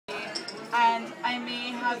and I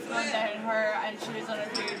may have gone down her and she was on her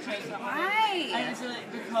period twice. Why? And it's really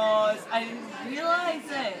because I didn't realise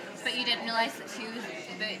it. But you didn't realise that she was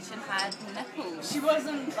a bitch and had nipples. She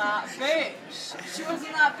wasn't that bitch. She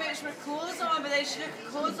wasn't that bitch with clothes on, but then she took her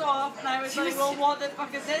clothes off and I was like, well, what the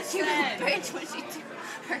fuck is this She was then? a bitch when she took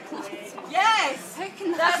her clothes off. Yes! How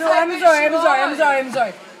can That's that? So I'm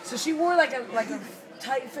sorry. So she wore like a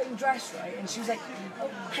tight-fitting dress, right? And she was like, "Oh,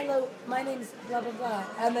 hello, my name's blah blah blah."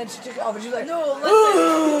 And then she took it off, and she was like, No,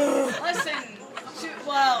 listen.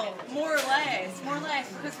 Well, more or less,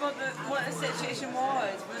 because what the situation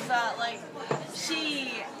was that like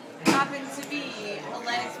she happened to be a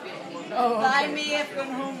lesbian that I may have gone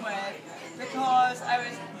home with because I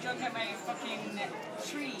was drunk at my fucking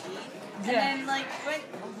tree, and then like went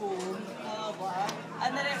home, blah blah,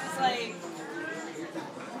 and then it was like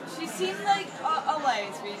she seemed like a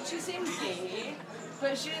lesbian, she seemed gay.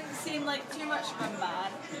 But she didn't seem like too much of a man.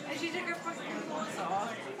 And she took her fucking clothes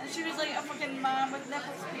off. And she was like a fucking man with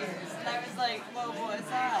nipples pierced. And I was like, well, what is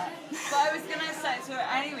that? But I was going to say to her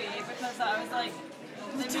anyway because I was like,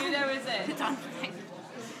 I knew that was it.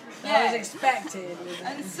 I was expected.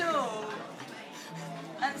 And so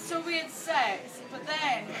we had sex. But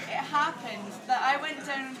then it happened that I went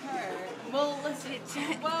down on her. Well, listen.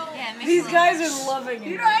 Well, yeah, these guys are loving it.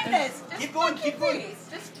 you know what it is? Keep going.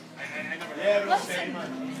 Just Listen.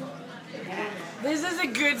 This is a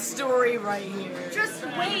good story right here. Just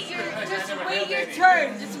wait your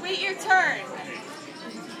turn. Just wait your turn.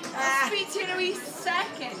 I'll speak to you in a wee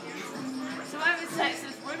second. So I'm a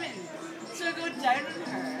sexist woman. So I go down on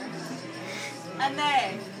her. And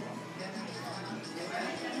then,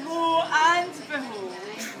 lo and behold,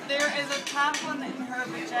 there is a tampon in her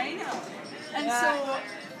vagina. And so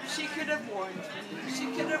she could have warned me. She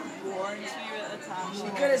could have warned me with a tampon. She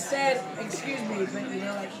could have said, "Excuse me," but you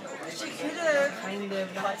know, like she could have. kind of.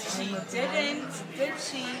 But she didn't, did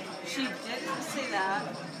she? She didn't say that,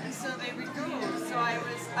 and so there we go. So I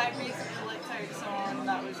basically licked out someone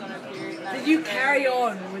that was on a period. Did you carry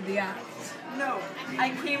on with the act? No, I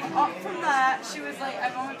came up from that. She was like,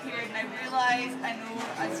 I'm on a period, and I realised, I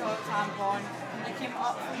saw a tampon. I came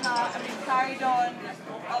up from that, and we carried on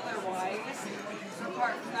otherwise. So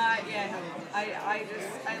apart from that, yeah, no. I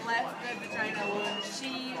left the vagina alone.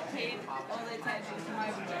 She paid all the attention to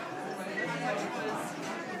my vagina, which was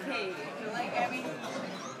okay. Like, I mean,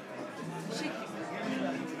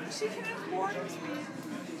 she could have warned me.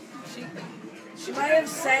 She might have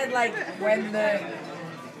said, like, when the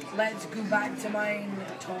 "let's go back to mine"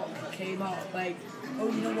 talk came up, like, "Oh,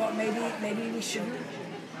 you know what? Maybe we shouldn't.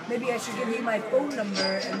 Maybe I should give you my phone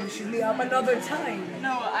number and we should meet up another time."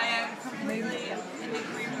 No, I am completely in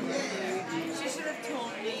agreement with you. She should have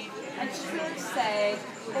told me, and she should have said,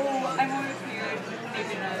 "Oh, I'm on a period,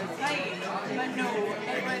 maybe another time." But no,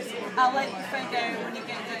 it was, "I'll let you find out when you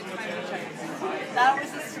get down to my vagina." That was